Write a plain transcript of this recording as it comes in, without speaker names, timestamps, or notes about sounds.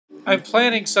I'm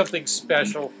planning something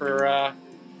special for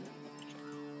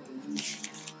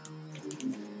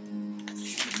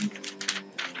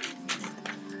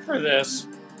this.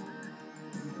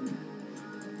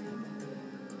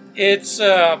 It's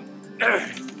I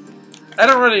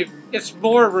don't really. It's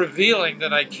more revealing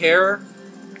than I care.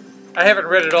 I haven't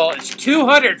read it all. It's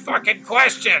 200 fucking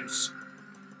questions.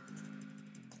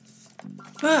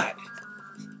 But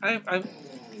I'm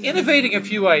innovating a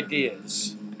few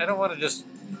ideas. I don't want to just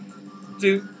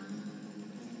do.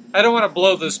 I don't want to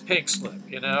blow this pink slip,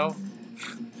 you know.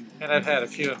 And I've had a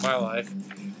few in my life.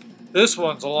 This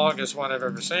one's the longest one I've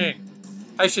ever seen.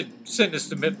 I should send this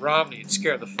to Mitt Romney and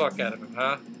scare the fuck out of him,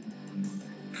 huh?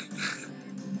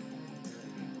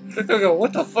 He'll go,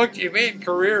 what the fuck do you mean,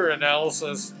 career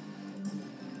analysis?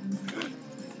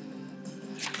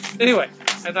 Anyway,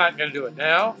 I'm not going to do it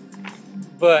now,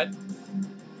 but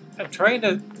I'm trying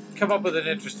to come up with an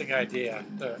interesting idea.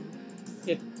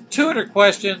 200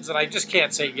 questions, and I just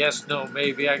can't say yes, no,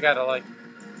 maybe. I gotta,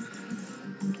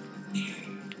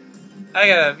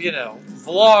 you know,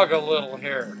 vlog a little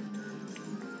here.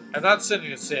 I'm not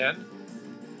sending this in,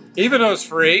 even though it's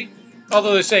free.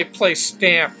 Although they say place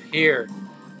stamp here.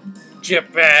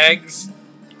 Jip bags.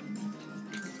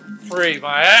 Free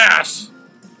my ass.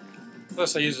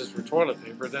 Unless I use this for toilet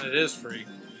paper, then it is free.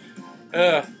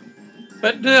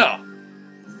 But no.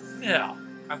 No.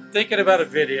 I'm thinking about a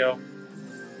video,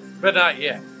 but not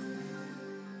yet.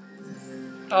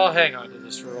 I'll hang on to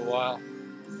this for a while.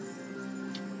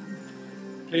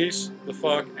 Peace the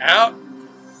fuck out.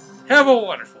 Have a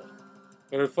wonderful,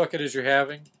 whatever the fuck it is you're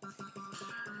having.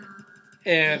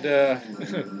 And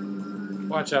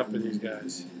watch out for these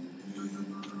guys.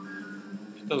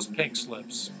 Those pink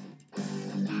slips.